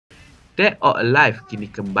Dead or Alive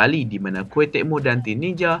kini kembali di mana Koei Tecmo dan Team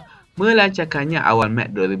Ninja melancarkannya awal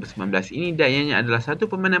Mac 2019 ini dan ianya adalah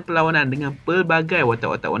satu permainan perlawanan dengan pelbagai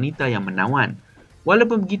watak-watak wanita yang menawan.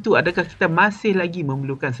 Walaupun begitu, adakah kita masih lagi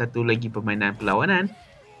memerlukan satu lagi permainan perlawanan?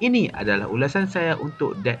 Ini adalah ulasan saya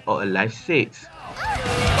untuk Dead or Alive 6.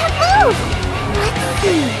 Let's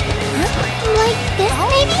see. Like this,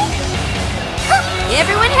 maybe?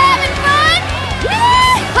 Everyone having fun?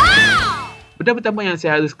 Benda pertama yang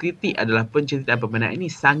saya harus kritik adalah penceritaan permainan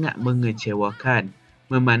ini sangat mengecewakan.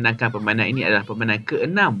 Memandangkan permainan ini adalah permainan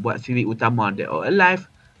ke-6 buat siri utama Dead or Alive,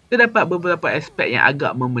 terdapat beberapa aspek yang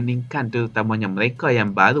agak memeningkan terutamanya mereka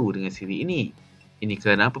yang baru dengan siri ini. Ini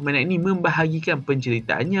kerana permainan ini membahagikan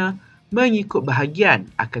penceritaannya mengikut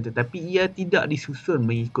bahagian, akan tetapi ia tidak disusun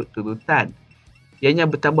mengikut turutan. Ianya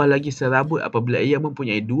bertambah lagi serabut apabila ia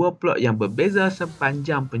mempunyai dua plot yang berbeza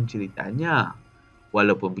sepanjang penceritaannya.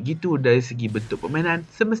 Walaupun begitu, dari segi bentuk permainan,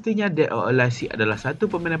 semestinya Dead or Alive adalah satu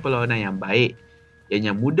permainan perlawanan yang baik.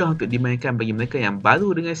 Ianya mudah untuk dimainkan bagi mereka yang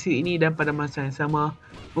baru dengan siri ini dan pada masa yang sama,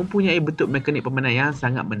 mempunyai bentuk mekanik permainan yang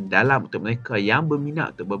sangat mendalam untuk mereka yang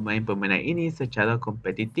berminat untuk bermain permainan ini secara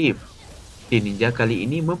kompetitif. Team Ninja kali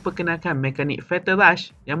ini memperkenalkan mekanik Fatal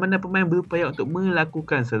Rush yang mana pemain berupaya untuk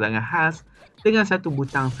melakukan serangan khas dengan satu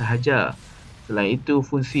butang sahaja. Selain itu,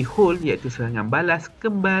 fungsi hold iaitu serangan balas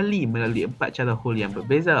kembali melalui 4 cara hold yang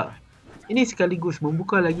berbeza. Ini sekaligus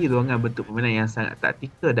membuka lagi ruangan bentuk permainan yang sangat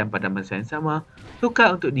taktikal dan pada masa yang sama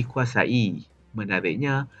sukar untuk dikuasai.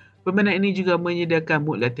 Menariknya, permainan ini juga menyediakan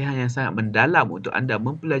mood latihan yang sangat mendalam untuk anda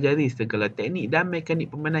mempelajari segala teknik dan mekanik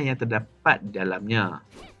permainan yang terdapat di dalamnya.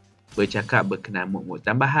 Bercakap berkenaan mod-mod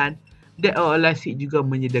tambahan, Dead or Alive juga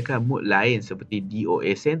menyediakan mod lain seperti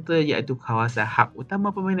DOA Center iaitu kawasan hub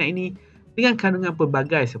utama permainan ini dengan kandungan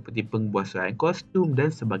pelbagai seperti pembuatan kostum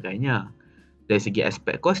dan sebagainya. Dari segi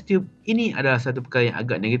aspek kostum, ini adalah satu perkara yang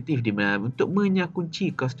agak negatif di mana untuk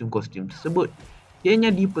menyakunci kostum-kostum tersebut, ianya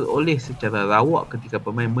diperoleh secara rawak ketika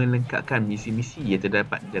pemain melengkapkan misi-misi yang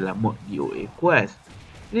terdapat dalam mod DOA Quest.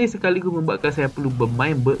 Ini sekaligus membuatkan saya perlu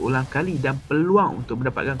bermain berulang kali dan peluang untuk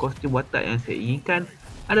mendapatkan kostum watak yang saya inginkan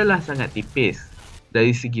adalah sangat tipis.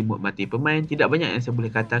 Dari segi mod mati pemain, tidak banyak yang saya boleh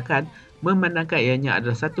katakan memandangkan ianya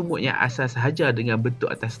adalah satu mod yang asal sahaja dengan bentuk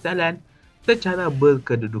atas jalan secara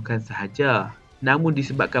berkedudukan sahaja. Namun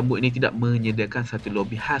disebabkan mod ini tidak menyediakan satu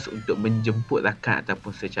lobby khas untuk menjemput rakan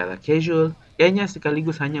ataupun secara casual, ianya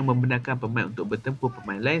sekaligus hanya membenarkan pemain untuk bertempur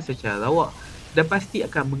pemain lain secara rawak dan pasti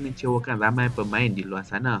akan mengecewakan ramai pemain di luar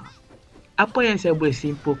sana. Apa yang saya boleh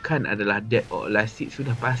simpulkan adalah Dead or Alive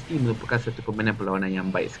sudah pasti merupakan satu permainan perlawanan yang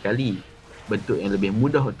baik sekali. Bentuk yang lebih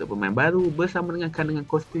mudah untuk pemain baru bersama dengan kandungan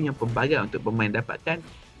kostum yang pelbagai untuk pemain dapatkan,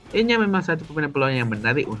 ianya memang satu permainan perlawanan yang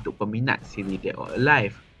menarik untuk peminat siri Dead or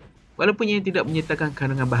Alive. Walaupun ia tidak menyertakan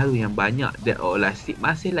kandungan baharu yang banyak, Dead or Alive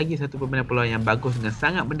masih lagi satu permainan perlawanan yang bagus dengan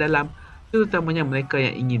sangat mendalam, terutamanya mereka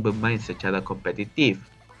yang ingin bermain secara kompetitif.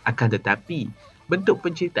 Akan tetapi, bentuk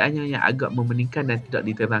penceritaannya yang agak memeningkan dan tidak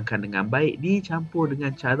diterangkan dengan baik dicampur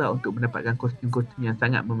dengan cara untuk mendapatkan kostum-kostum yang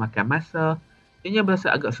sangat memakan masa, ianya berasa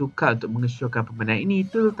agak sukar untuk mengesyorkan permainan ini,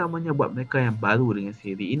 terutamanya buat mereka yang baru dengan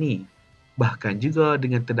siri ini. Bahkan juga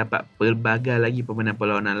dengan terdapat pelbagai lagi permainan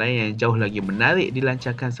perlawanan lain yang jauh lagi menarik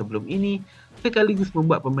dilancarkan sebelum ini, sekaligus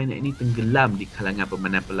membuat permainan ini tenggelam di kalangan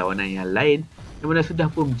permainan perlawanan yang lain yang mana sudah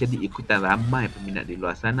pun menjadi ikutan ramai peminat di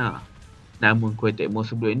luar sana. Namun Koei Tecmo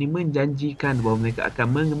sebelum ini menjanjikan bahawa mereka akan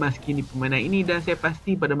mengemas kini permainan ini dan saya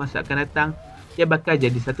pasti pada masa akan datang ia bakal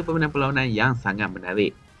jadi satu permainan perlawanan yang sangat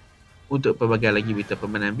menarik. Untuk pelbagai lagi berita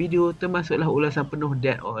permainan video, termasuklah ulasan penuh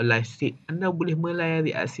Dead or Alive 6, anda boleh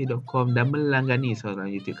melayari aksiz.com dan melanggani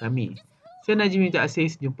saluran YouTube kami. Saya Najib untuk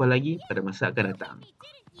Aksiz, jumpa lagi pada masa akan datang.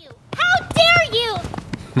 How dare you!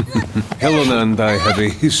 Helen and I have a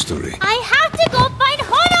history. I have